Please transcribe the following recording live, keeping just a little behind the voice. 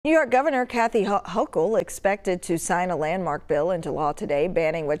New York Governor Kathy Hochul expected to sign a landmark bill into law today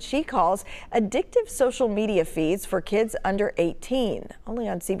banning what she calls addictive social media feeds for kids under 18. Only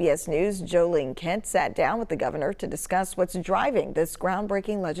on CBS News, Ling Kent sat down with the governor to discuss what's driving this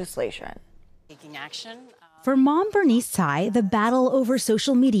groundbreaking legislation. Taking action. For mom Bernice Tsai, the battle over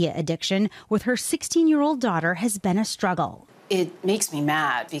social media addiction with her 16-year-old daughter has been a struggle. It makes me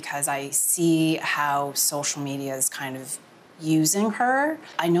mad because I see how social media is kind of using her.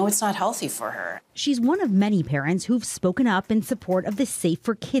 I know it's not healthy for her. She's one of many parents who've spoken up in support of the Safe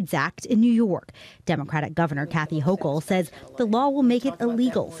for Kids Act in New York. Democratic Governor Kathy Hochul says the law will make it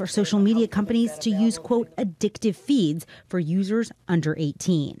illegal for social media companies to use, quote, addictive feeds for users under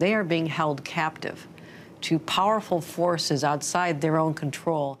 18. They are being held captive to powerful forces outside their own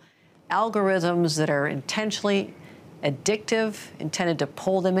control. Algorithms that are intentionally addictive, intended to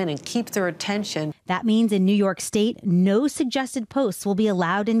pull them in and keep their attention. That means in New York State, no suggested posts will be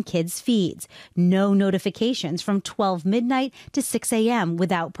allowed in kids' feeds. No notifications from 12 midnight to 6 a.m.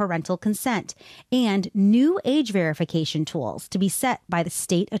 without parental consent. And new age verification tools to be set by the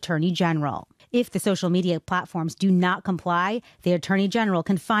state attorney general. If the social media platforms do not comply, the attorney general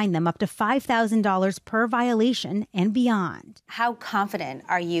can fine them up to $5,000 per violation and beyond. How confident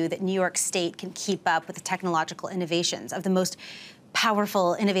are you that New York State can keep up with the technological innovations of the most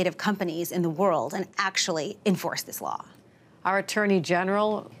powerful, innovative companies in the world and actually enforce this law? Our attorney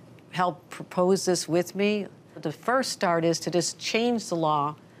general helped propose this with me. The first start is to just change the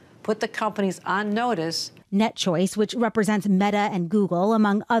law, put the companies on notice. NetChoice, which represents Meta and Google,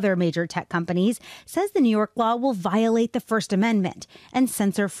 among other major tech companies, says the New York law will violate the First Amendment and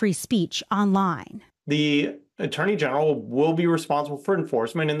censor free speech online. The Attorney General will be responsible for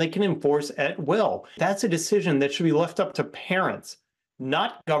enforcement, and they can enforce at will. That's a decision that should be left up to parents,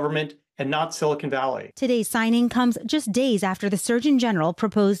 not government, and not Silicon Valley. Today's signing comes just days after the Surgeon General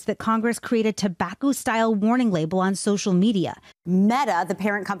proposed that Congress create a tobacco-style warning label on social media. Meta, the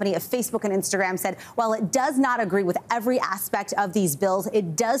parent company of Facebook and Instagram, said while it does not agree with every aspect of these bills,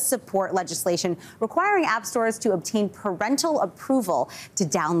 it does support legislation requiring app stores to obtain parental approval to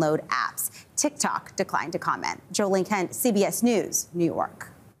download apps. TikTok declined to comment. Ling Kent, CBS News, New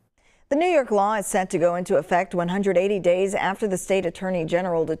York. The New York law is set to go into effect 180 days after the state attorney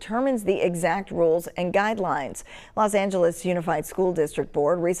general determines the exact rules and guidelines. Los Angeles Unified School District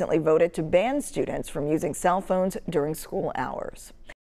Board recently voted to ban students from using cell phones during school hours.